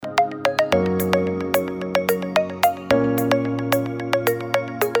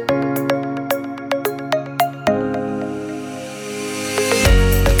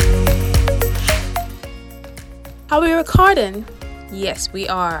recording? Yes, we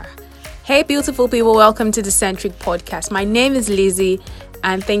are. Hey, beautiful people, welcome to the Centric Podcast. My name is Lizzie,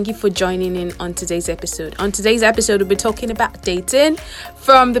 and thank you for joining in on today's episode. On today's episode, we'll be talking about dating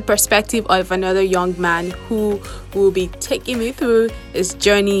from the perspective of another young man who will be taking me through his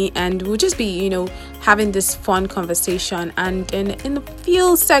journey, and we'll just be, having this fun conversation. And in a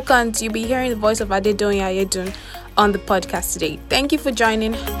few seconds, you'll be hearing the voice of Adedoyin on the podcast today. Thank you for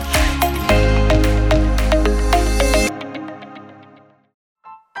joining.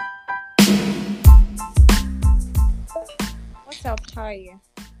 What's up? How are you?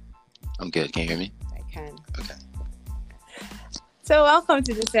 I'm good. Can you hear me? I can. Okay. So welcome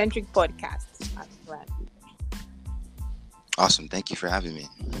to the Centric Podcast. Awesome. Thank you for having me.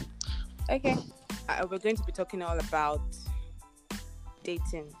 Okay. We're going to be talking all about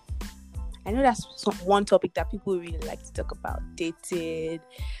dating. I know that's one topic that people really like to talk about. Dating,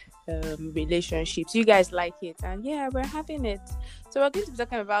 relationships. You guys like it. And yeah, we're having it. So we're going to be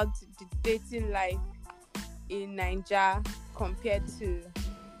talking about the dating life in Nigeria compared to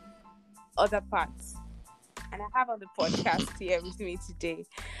other parts. And I have on the podcast here with me today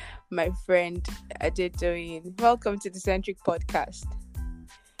my friend Adedoyin. Welcome to the Centric Podcast.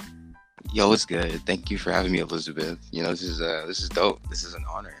 Yo, what's good? Thank you for having me, Elizabeth. This is dope. This is an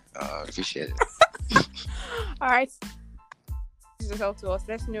honor. Appreciate it. All right. Introduce yourself to us.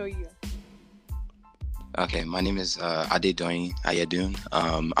 Let's know you. Okay, my name is Adedoyin. How you doing?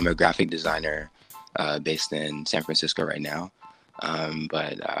 I'm a graphic designer based in San Francisco right now.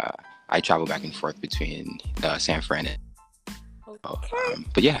 But I travel back and forth between San Fran and... Okay.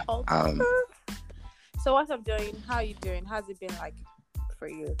 But yeah. So what's up, doing? How are you doing? How's it been like for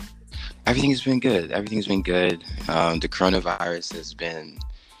you? Everything's been good. The coronavirus has been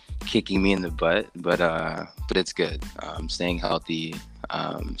kicking me in the butt, but it's good. Staying healthy,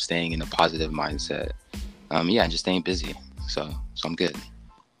 staying in a positive mindset. And just staying busy. So I'm good.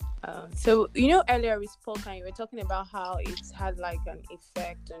 So earlier we spoke and you were talking about how it's had like an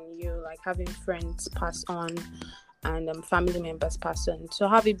effect on you, like having friends pass on and family members pass on. So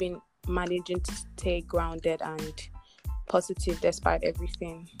have you been managing to stay grounded and positive despite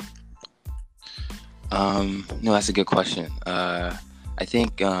everything? No, that's a good question. I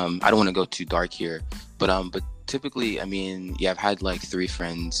think I don't want to go too dark here, but typically, I've had like 3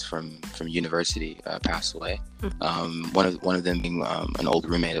 friends from university pass away. One of them being an old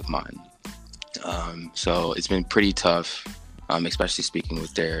roommate of mine. So it's been pretty tough, especially speaking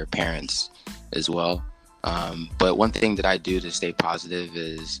with their parents as well. But one thing that I do to stay positive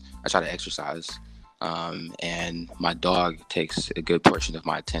is I try to exercise. And my dog takes a good portion of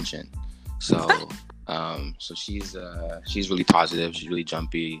my attention. So she's really positive. She's really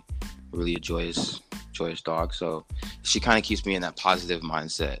jumpy, really a joyous dog. So she kind of keeps me in that positive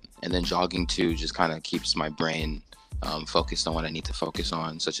mindset. And then jogging too just kind of keeps my brain focused on what I need to focus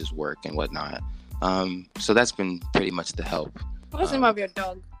on, such as work and whatnot. So that's been pretty much the help. What's the name of your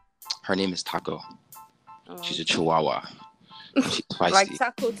dog? Her name is Taco. She's a Chihuahua. She's feisty. Like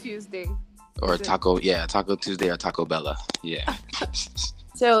Taco Tuesday. Or Taco Tuesday or Taco Bella. Yeah.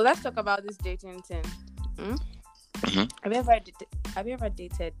 So let's talk about this dating thing. Mm-hmm. Have you ever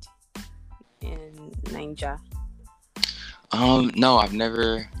dated in Nigeria? No, I've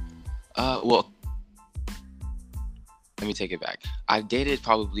never. Well, let me take it back. I've dated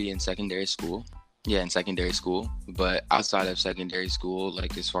probably in secondary school. Yeah, in secondary school. But outside of secondary school,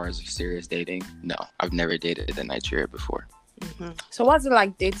 like as far as serious dating, no, I've never dated in Nigeria before. Mm-hmm. So what's it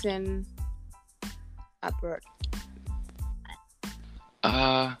like dating abroad?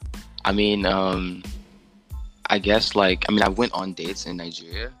 I guess I went on dates in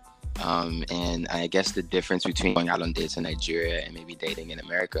Nigeria. And I guess the difference between going out on dates in Nigeria and maybe dating in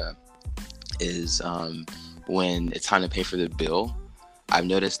America is when it's time to pay for the bill. I've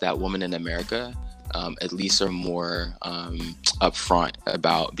noticed that women in America at least are more upfront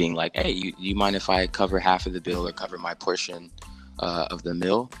about being like, hey, you mind if I cover half of the bill or cover my portion of the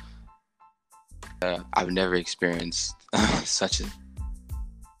meal? I've never experienced such a...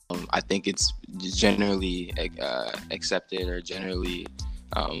 I think it's generally accepted or generally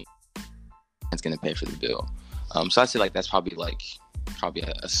it's going to pay for the bill. So I'd say that's probably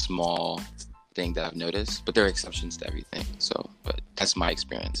a small thing that I've noticed, but there are exceptions to everything. So, but that's my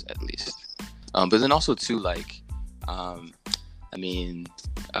experience at least. But then also too, I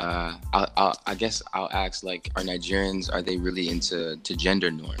guess I'll ask, are Nigerians, are they really into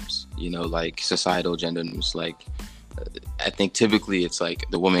gender norms? Societal gender norms. I think typically it's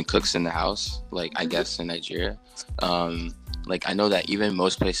the woman cooks in the house. I guess in Nigeria. I know that even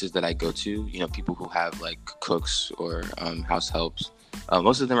most places that I go to, people who have cooks or house helps,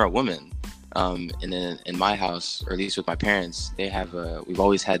 most of them are women. And then in my house, or at least with my parents, we've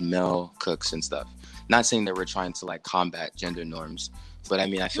always had male cooks and stuff. Not saying that we're trying to like combat gender norms, but I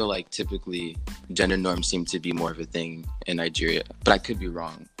mean, I feel like typically gender norms seem to be more of a thing in Nigeria. But I could be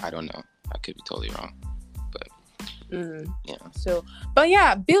wrong. I don't know. I could be totally wrong. But yeah. So, but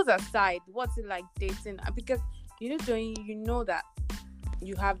yeah, bills aside, what's it like dating? Because Joey, you know that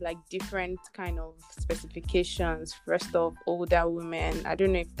you have like different kind of specifications. First off, older women. I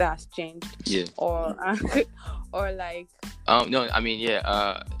don't know if that's changed. Yeah. Or or like. No, I mean,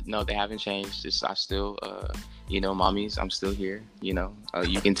 yeah. No, they haven't changed. I still, mommies, I'm still here.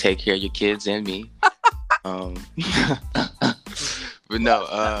 You can take care of your kids and me. But no,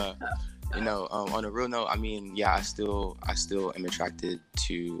 on a real note, I mean, yeah, I still am attracted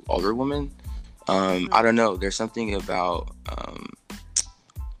to older women. I don't know. There's something about,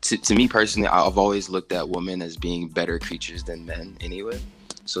 to me personally, I've always looked at women as being better creatures than men anyway.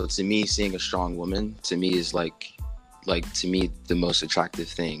 So to me, seeing a strong woman, to me, is like to me, the most attractive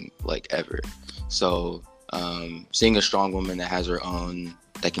thing like ever. So seeing a strong woman that has her own,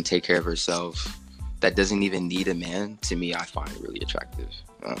 that can take care of herself, that doesn't even need a man, to me, I find really attractive.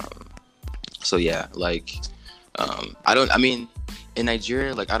 So yeah, like, in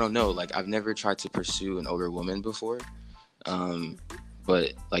Nigeria, like, I don't know, like, I've never tried to pursue an older woman before.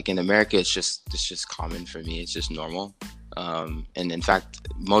 But like in America, it's just common for me. It's just normal. And in fact,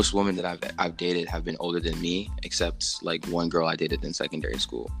 most women that I've dated have been older than me, except like one girl I dated in secondary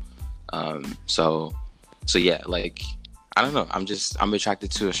school. So yeah, like, I don't know. I'm attracted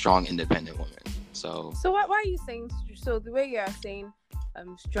to a strong, independent woman. So why are you saying so? The way you are saying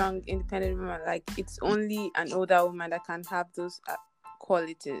strong, independent woman, like it's only an older woman that can have those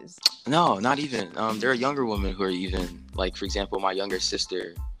qualities. No, not even. There are younger women who are even, like, for example, my younger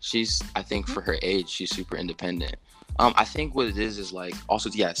sister. She's, I think, for her age, she's super independent. I think what it is like, also,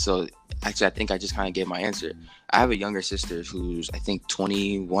 yeah. So actually, I think I just kind of gave my answer. I have a younger sister who's, I think,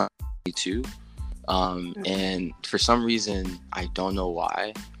 21, 22. And for some reason, I don't know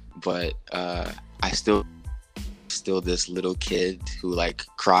why, but I still this little kid who like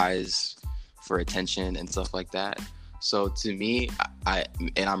cries for attention and stuff like that. So to me,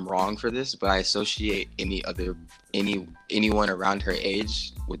 I'm wrong for this, but I associate anyone around her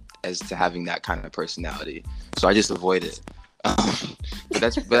age as to having that kind of personality. So I just avoid it. But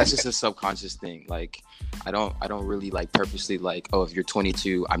that's just a subconscious thing. Like, I don't really like purposely like, oh, if you're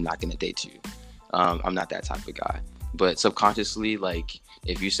 22, I'm not gonna date you. I'm not that type of guy. But subconsciously, like,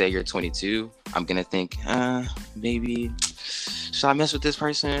 if you say you're 22, I'm gonna think, maybe should I mess with this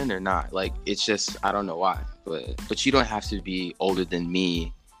person or not? Like, it's just, I don't know why. But you don't have to be older than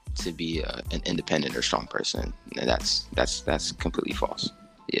me to be an independent or strong person. And that's completely false.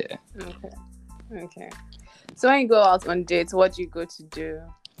 Yeah. Okay. So when you go out on dates, what do you go to do?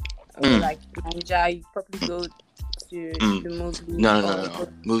 Like Ninja, you probably go to the movies. No.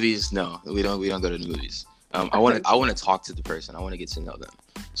 Movies, no. We don't go to the movies. I want to talk to the person. I want to get to know them.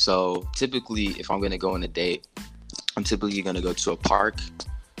 So typically, if I'm gonna go on a date, I'm typically gonna go to a park,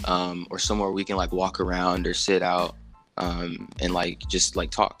 or somewhere we can like walk around or sit out, and like just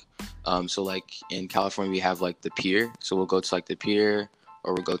like talk. So like in California, we have like the pier. So we'll go to like the pier,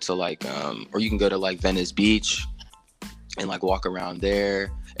 or we'll go to like, or you can go to like Venice Beach, and like walk around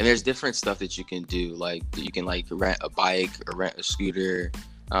there. And there's different stuff that you can do. Like you can like rent a bike or rent a scooter.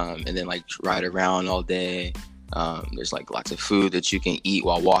 And then like ride around all day. There's like lots of food that you can eat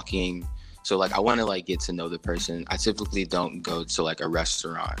while walking. So like I want to like get to know the person. I typically don't go to like a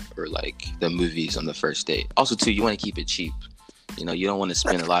restaurant or like the movies on the first date. Also too, you want to keep it cheap. You don't want to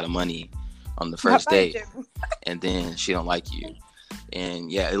spend a lot of money on the first date and then she don't like you.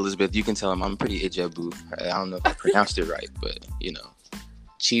 And yeah, Elizabeth, you can tell him I'm pretty Ijebu. I don't know if I pronounced it right, but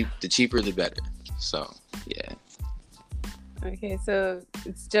the cheaper the better. So yeah. Okay, so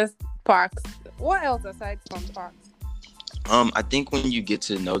it's just parks. What else aside from parks? I think when you get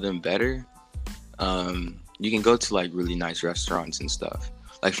to know them better, you can go to like really nice restaurants and stuff.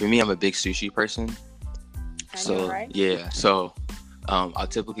 Like for me, I'm a big sushi person. Right? Yeah. So I'll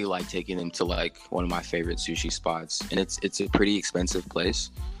typically like taking them to like one of my favorite sushi spots, and it's a pretty expensive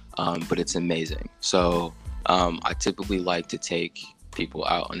place, but it's amazing. So I typically like to take people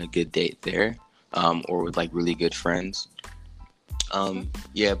out on a good date there, or with like really good friends.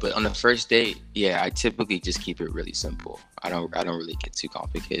 Yeah, but on the first date, yeah, I typically just keep it really simple. I don't really get too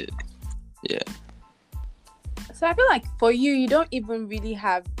complicated. Yeah. So I feel like for you, you don't even really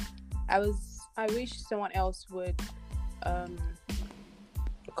have. I wish someone else would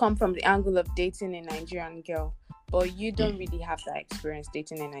come from the angle of dating a Nigerian girl, but you don't really have that experience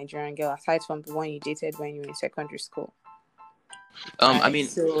dating a Nigerian girl aside from the one you dated when you were in secondary school. I mean,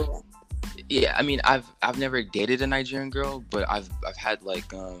 Yeah, I mean, I've never dated a Nigerian girl, but I've had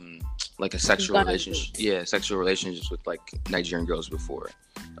like a You've sexual gone on relationship. dates. Yeah, sexual relationships with like Nigerian girls before.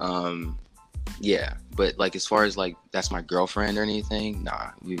 Um, yeah, but like as far as like that's my girlfriend or anything,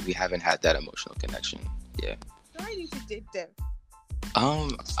 nah, we haven't had that emotional connection. Yeah. So why did you date them?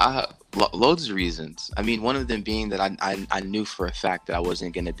 Loads of reasons. I mean, one of them being that I knew for a fact that I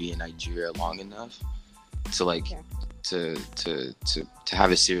wasn't gonna be in Nigeria long enough to like Okay. to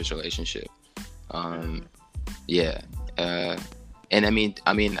have a serious relationship. Um, yeah. And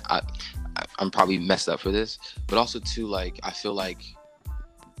I'm probably messed up for this, but also too, like, I feel like,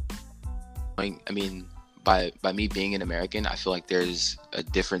 I mean, by me being an American, I feel like there's a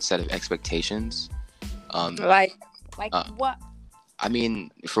different set of expectations. Um, Like uh, what? I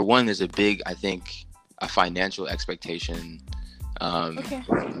mean, for one, there's I think, a financial expectation. Okay.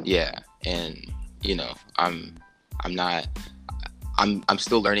 Yeah, and you know, I'm not, I'm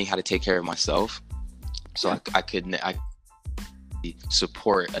still learning how to take care of myself, so I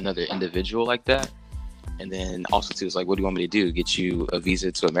support another individual like that. And then also too, it's like, what do you want me to do? Get you a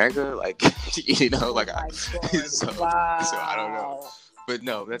visa to America? Like, Oh like my God. so I don't know. Wow. But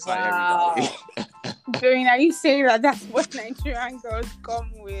no, that's not everybody. Wow. Doreen, are you saying that that's what Nigerian girls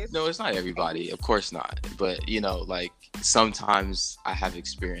come with? No, it's not everybody. Of course not. But like sometimes I have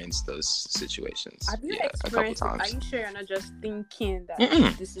experienced those situations. Have you Yeah, a couple experienced it? Are times. you sure you're not just thinking that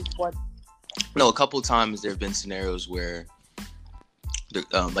Mm-mm. this is what? No, a couple times there have been scenarios where,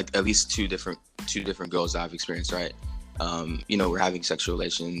 like at least two different girls that I've experienced. Right. We're having sexual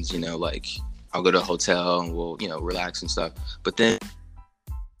relations. Like I'll go to a hotel and we'll relax and stuff. But then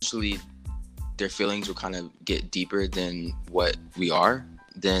eventually their feelings will kind of get deeper than what we are.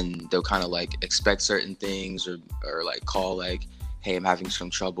 Then they'll kind of like expect certain things or like call like, hey, I'm having some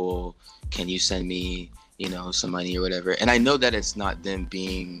trouble. Can you send me, some money or whatever? And I know that it's not them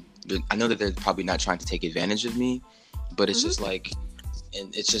I know that they're probably not trying to take advantage of me, but it's just like,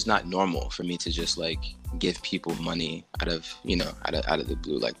 and it's just not normal for me to just like give people money out of the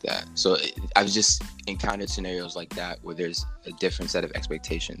blue like that. So I've just encountered scenarios like that where there's a different set of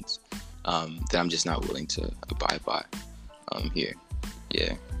expectations that I'm just not willing to abide by here.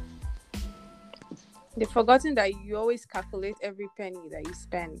 Yeah. They've forgotten that you always calculate every penny that you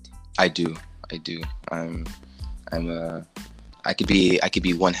spend. I do. I'm I could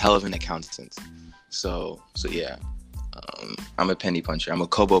be one hell of an accountant. So yeah. I'm a penny puncher. I'm a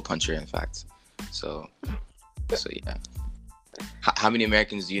kobo puncher, in fact. So yeah. How many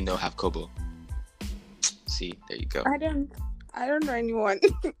Americans do you know have kobo? See, there you go. I don't know anyone.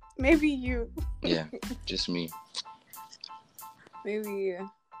 Maybe you. Yeah, just me. Maybe you.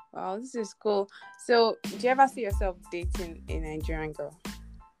 Wow, this is cool. So, do you ever see yourself dating a Nigerian girl?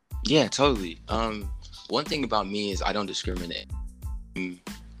 Yeah, totally. One thing about me is I don't discriminate.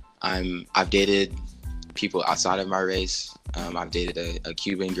 I've dated people outside of my race. I've dated a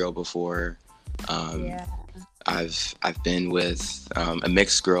Cuban girl before. Yeah. I've been with a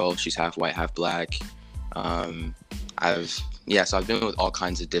mixed girl. She's half white, half black. So I've been with all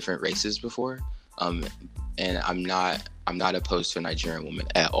kinds of different races before. And I'm not opposed to a Nigerian woman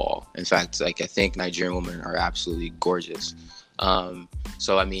at all. In fact, like I think Nigerian women are absolutely gorgeous.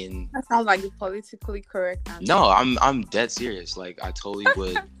 So I mean, That sounds like the politically correct answer. no, I'm dead serious. Like I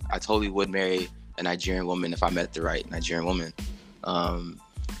totally would marry a Nigerian woman if I met the right Nigerian woman.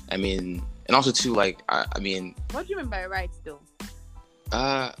 I mean, and also too, like I mean, What do you mean by rights, though?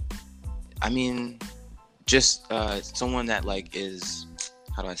 I mean, just someone that like is,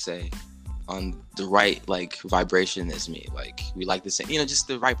 how do I say, on the right like vibration as me. Like we like the same, just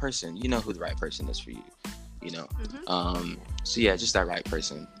the right person. You know who the right person is for you. So yeah, just that right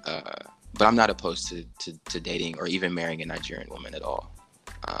person. But I'm not opposed to dating or even marrying a Nigerian woman at all.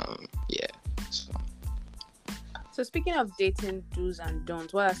 Yeah. So speaking of dating do's and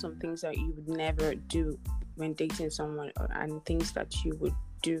don'ts, what are some things that you would never do when dating someone, and things that you would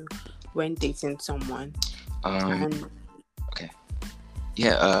do when dating someone? Okay.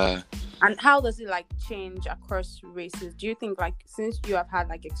 Yeah. And how does it like change across races? Do you think like since you have had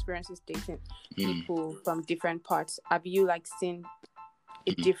like experiences dating people from different parts, have you like seen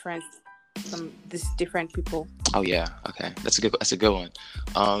a difference from these different people? Oh yeah. Okay. That's a good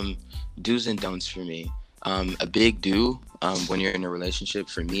one. Do's and don'ts for me. A big do when you're in a relationship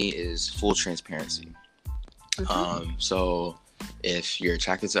for me is full transparency. So if you're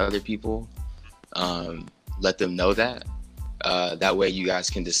attracted to other people, let them know that. That way you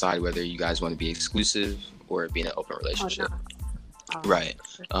guys can decide whether you guys want to be exclusive or be in an open relationship. Right.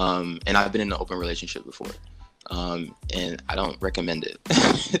 And I've been in an open relationship before. And I don't recommend it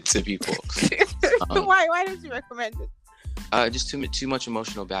to people. Why don't you recommend it? Just too much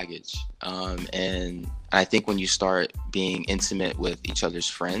emotional baggage. And I think when you start being intimate with each other's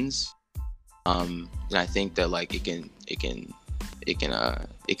friends, and I think that like it can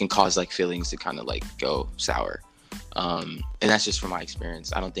cause like feelings to kind of like go sour. And that's just from my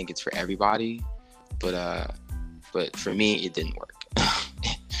experience. I don't think it's for everybody, but for me, it didn't work.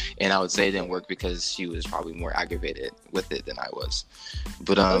 And I would say it didn't work because she was probably more aggravated with it than I was.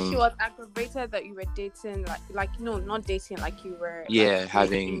 But she was aggravated that you were dating, no, not dating, like you were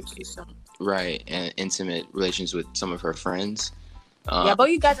having right and intimate relations with some of her friends. But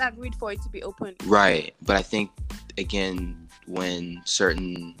you guys agreed for it to be open. Right, but I think again, when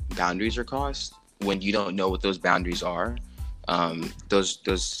certain boundaries are crossed, when you don't know what those boundaries are,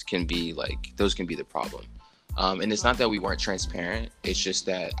 those can be the problem. And it's not that we weren't transparent. It's just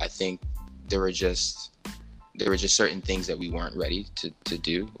that I think there were just certain things that we weren't ready to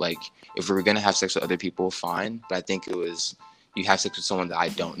do. Like if we were gonna have sex with other people, fine. But I think it was you have sex with someone that I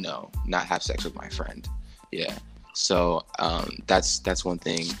don't know, not have sex with my friend. Yeah. So that's one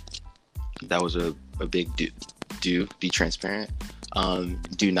thing that was a big do. Be transparent.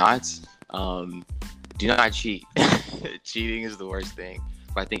 Do not cheat. Cheating is the worst thing.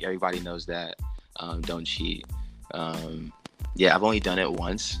 But I think everybody knows that. Don't cheat. I've only done it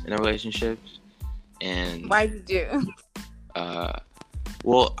once in a relationship. And why did you?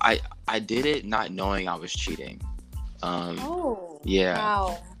 Well, I did it not knowing I was cheating. Yeah.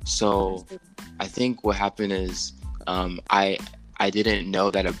 Wow. So I think what happened is I didn't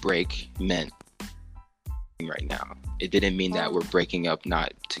know that a break meant right now. It didn't mean that we're breaking up,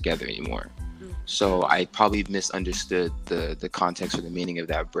 not together anymore. So I probably misunderstood the context or the meaning of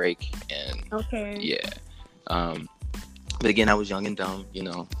that break. And but again, I was young and dumb.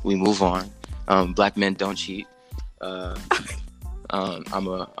 We move on. Black men don't cheat. I'm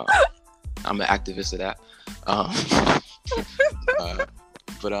an activist of that.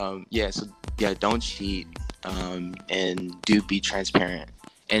 Don't cheat. And do be transparent.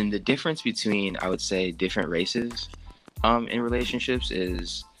 And the difference between, I would say, different races in relationships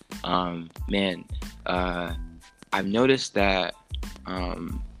is, I've noticed that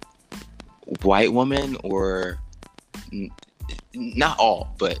white women, or not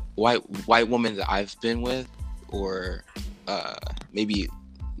all, but white women that I've been with, or maybe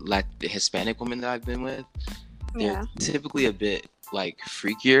Hispanic women that I've been with, they're typically a bit like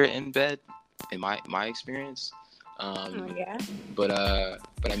freakier in bed, in my experience. But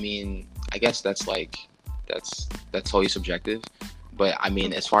I mean, I guess that's totally subjective. But I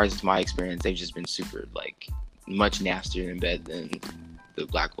mean, as far as my experience, they've just been super like much nastier in bed than the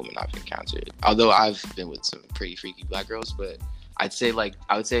black women I've encountered. Although I've been with some pretty freaky black girls, but I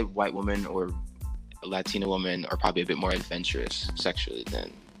would say white women or Latina women are probably a bit more adventurous sexually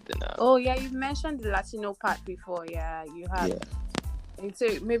than. You've mentioned the Latino part before. Yeah, you have. Yeah. And so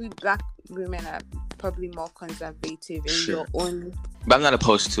maybe black women are probably more conservative in your own. But I'm not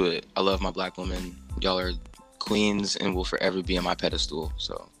opposed to it. I love my black women. Y'all are queens and will forever be on my pedestal.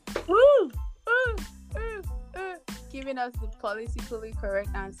 So. Giving us the politically correct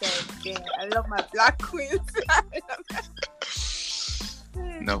answer. Yeah, I love my black queens.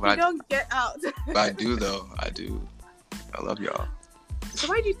 No, but you don't get out. But I do though. I do. I love y'all. So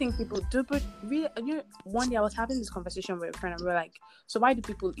why do you think people do? But really, one day I was having this conversation with a friend, and we were like, "So why do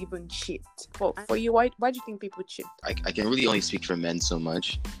people even cheat?" For you, why do you think people cheat? I can really only speak for men so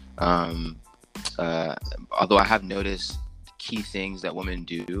much. Although I have noticed key things that women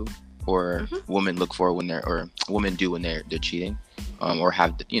do, or women look for when women do when they're cheating, or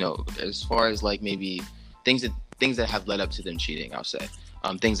have as far as like maybe things that have led up to them cheating. I'll say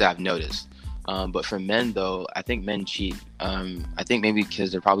things that I've noticed. But for men, though, I think men cheat. I think maybe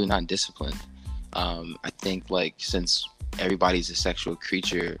because they're probably not disciplined. I think like since everybody's a sexual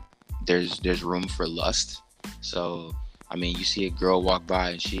creature, there's room for lust. So I mean, you see a girl walk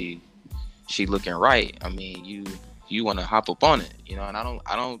by and she looking right. I mean, you want to hop up on it, and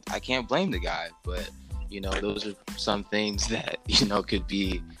I can't blame the guy, but those are some things that could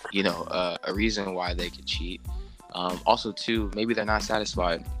be a reason why they could cheat. Also too, maybe they're not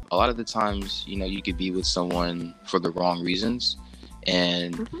satisfied. A lot of the times, you could be with someone for the wrong reasons.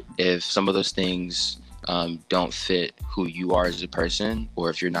 And if some of those things don't fit who you are as a person, or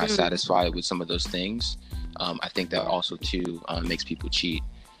if you're not satisfied with some of those things, I think that also too makes people cheat.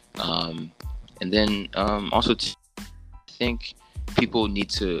 And then also I think people need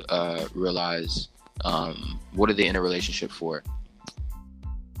to realize what are they in a relationship for.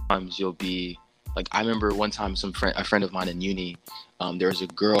 Sometimes you'll be like, I remember one time a friend of mine in uni, there was a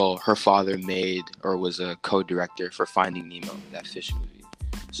girl, her father was a co-director for Finding Nemo, that fish movie.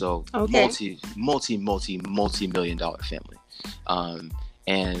 So multi-million-dollar family.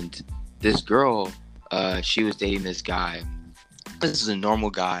 And this girl, she was dating this guy. This is a normal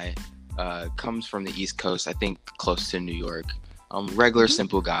guy, comes from the East Coast, I think close to New York. Regular,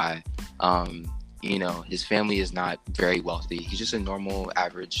 simple guy. His family is not very wealthy. He's just a normal,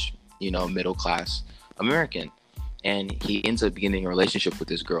 average, middle class American. And he ends up beginning a relationship with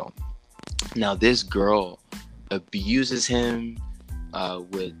this girl. Now, this girl abuses him,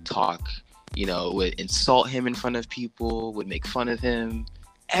 would talk, would insult him in front of people, would make fun of him,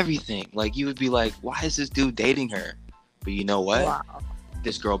 everything. Like, you would be like, why is this dude dating her? But you know what? Wow.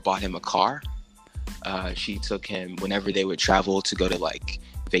 This girl bought him a car. She took him whenever they would travel to go to like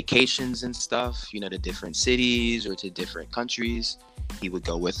vacations and stuff, to different cities or to different countries. He would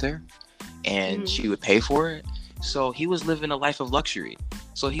go with her and she would pay for it. So he was living a life of luxury.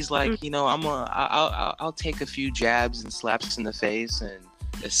 So he's like, I'll take a few jabs and slaps in the face and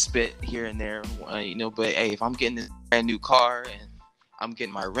a spit here and there, but hey, if I'm getting this brand new car and I'm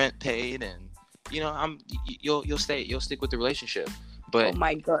getting my rent paid and you'll stick with the relationship. But oh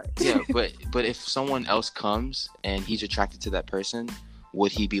my God. Yeah, but if someone else comes and he's attracted to that person,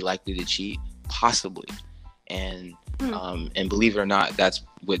 would he be likely to cheat? Possibly. And believe it or not, that's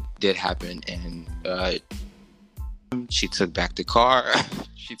what did happen. And she took back the car.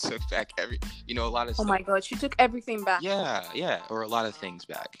 She took back a lot of stuff. Oh my God, she took everything back. Yeah, or a lot of things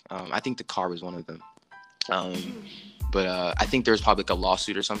back. I think the car was one of them. But I think there was probably like a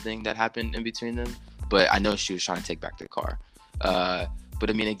lawsuit or something that happened in between them. But I know she was trying to take back the car. But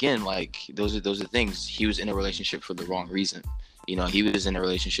I mean, again, like those are things. He was in a relationship for the wrong reason. He was in a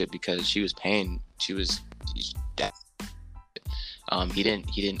relationship because she was paying. He's he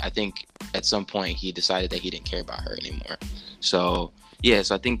didn't. I think at some point he decided that he didn't care about her anymore. So yeah.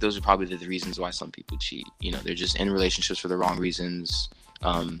 So I think those are probably the reasons why some people cheat. They're just in relationships for the wrong reasons.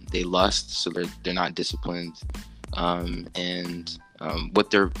 They lust, so they're not disciplined. And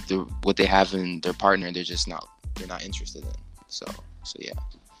what they have in their partner, they're not interested in. So yeah,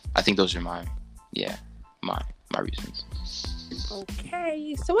 I think those are my reasons.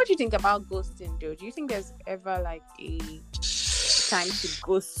 Okay, so what do you think about ghosting, though? Do you think there's ever like a time to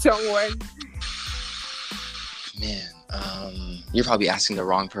ghost someone? Man, you're probably asking the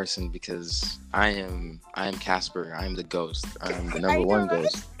wrong person because I am Casper. I am the ghost. I am the number one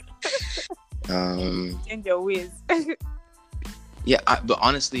ghost. Change your ways. Yeah, but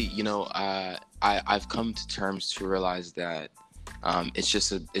honestly, I've come to terms to realize that it's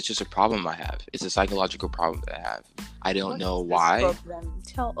just a problem I have. It's a psychological problem that I have. I don't know why. Problem?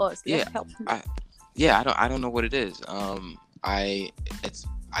 Tell us. Yeah, help. I don't know what it is. I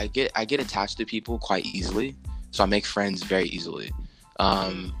get attached to people quite easily, so I make friends very easily.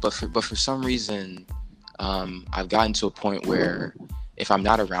 But for some reason, I've gotten to a point where if I'm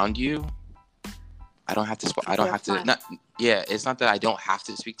not around you, I don't have to. It's not that I don't have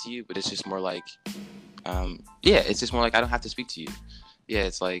to speak to you, but it's just more like, it's just more like I don't have to speak to you. Yeah,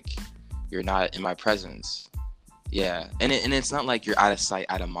 it's like you're not in my presence. Yeah, and it's not like you're out of sight,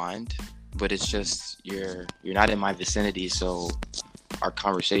 out of mind, but it's just you're not in my vicinity, so our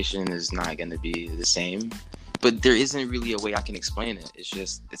conversation is not going to be the same. But there isn't really a way I can explain it. It's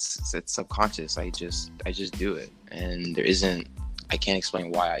just it's subconscious. I just do it, and I can't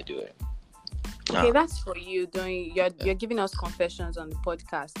explain why I do it. Okay, that's for you. You're giving us confessions on the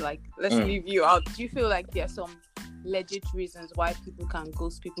podcast. Like, let's leave you out. Do you feel like there are some legit reasons why people can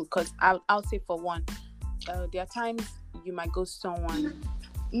ghost people? Because I'll say for one, there are times you might ghost someone,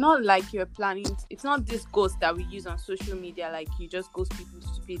 not like you're planning. It's not this ghost that we use on social media. Like you just ghost people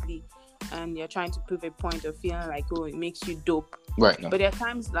stupidly, and you're trying to prove a point or feeling like, oh, it makes you dope. Right. No. But there are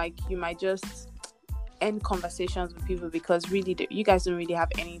times like you might just end conversations with people because really you guys don't really have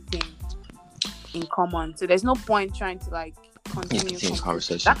anything in common, so there's no point trying to like continue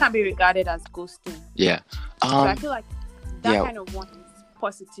conversation. That can be regarded as ghosting. Yeah. So I feel like that kind of one is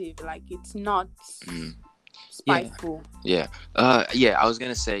positive. Like it's not spiteful. Yeah. I was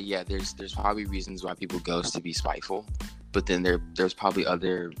gonna say there's probably reasons why people ghost to be spiteful, but then there's probably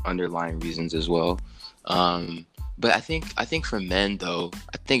other underlying reasons as well. But I think for men though,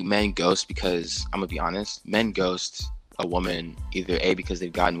 I think men ghost because I'm gonna be honest, men ghost a woman either because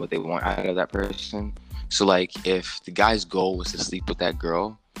they've gotten what they want out of that person. So like if the guy's goal was to sleep with that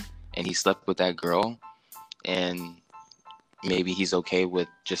girl and he slept with that girl and maybe he's okay with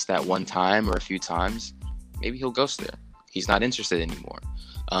just that one time or a few times, maybe he'll ghost her. He's not interested anymore.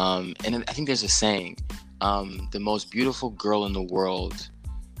 And I think there's a saying, the most beautiful girl in the world,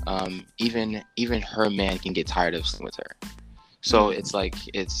 even her man can get tired of sleeping with her. So it's like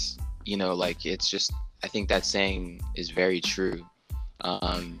it's just, I think that saying is very true.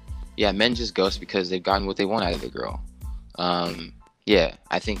 Men just ghost because they've gotten what they want out of the girl. Yeah,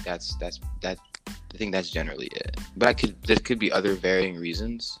 I think that's that. I think that's generally it. But there could be other varying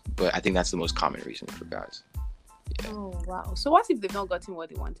reasons, but I think that's the most common reason for guys. Yeah. Oh wow. So what if they've not gotten what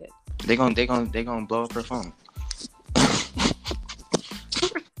they wanted? They gonna blow up her phone.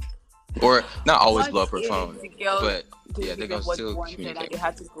 Or not always blow up her phone, but yeah, they're gonna still communicate. And they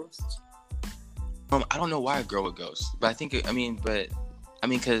had to ghost. I don't know why a girl would ghost, but I think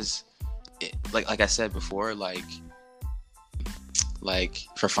because like I said before, like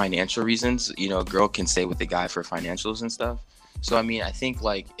for financial reasons, you know, a girl can stay with the guy for financials and stuff. So I mean, I think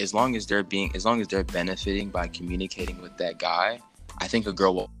like as long as they're benefiting by communicating with that guy, I think a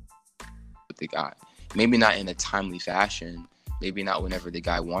girl will with the guy. Maybe not in a timely fashion, maybe not whenever the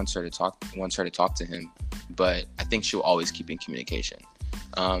guy wants her to talk to him, but I think she'll always keep in communication.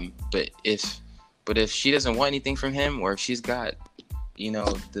 But if she doesn't want anything from him, or if she's got, you know,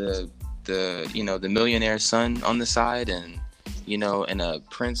 the millionaire son on the side and, you know, and a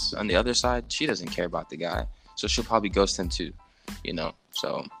prince on the other side, she doesn't care about the guy, so she'll probably ghost him too, you know.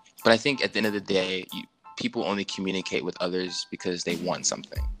 So, but I think at the end of the day, people only communicate with others because they want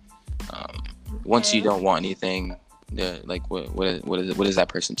something. Once you don't want anything, like what is that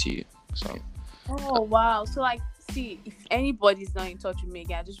person to you? So. Oh wow! So like, see, if anybody's not in touch with me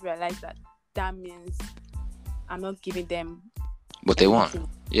again, I just realized that means I'm not giving them what they want.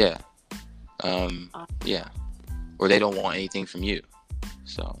 Yeah. Yeah. Or they don't want anything from you.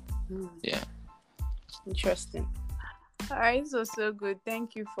 So, yeah. Interesting. All right, so good.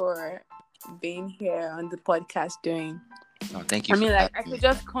 Thank you for being here on the podcast doing. Oh, thank you. I mean, like, I could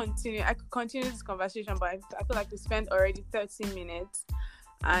just continue. I could continue this conversation, but I feel like we spent already 30 minutes,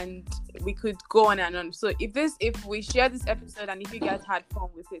 and we could go on and on. So if we share this episode, and if you guys had fun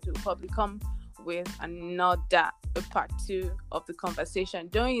with it, we'll probably come with another part 2 of the conversation.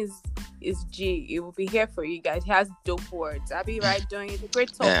 Doing is G. It will be here for you guys. He has dope words. I'll be right. Doing is a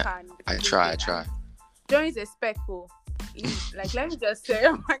great talker. Yeah, I try. Doing is a speckle. Like, let me just say,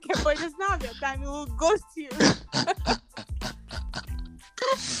 oh my God, but just now your time, it will ghost you.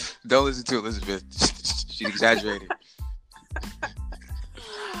 Don't listen to Elizabeth. She's exaggerating.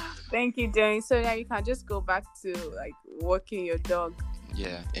 Thank you, Doing. So now you can just go back to like walking your dog.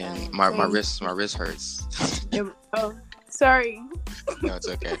 Yeah, and my wrist hurts. Oh, sorry. No, it's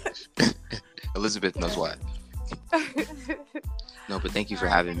okay. Elizabeth knows why. No, but thank you for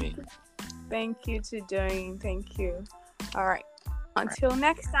having me. Thank you to Doing. Thank you. All right. Until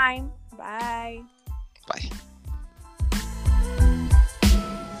next time. Bye. Bye.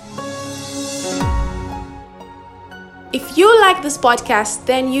 If you like this podcast,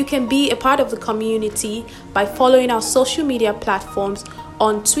 then you can be a part of the community by following our social media platforms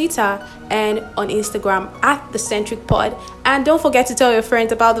on Twitter and on Instagram at The Centric Pod. And don't forget to tell your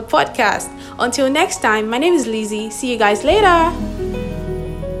friends about the podcast. Until next time, my name is Lizzie. See you guys later.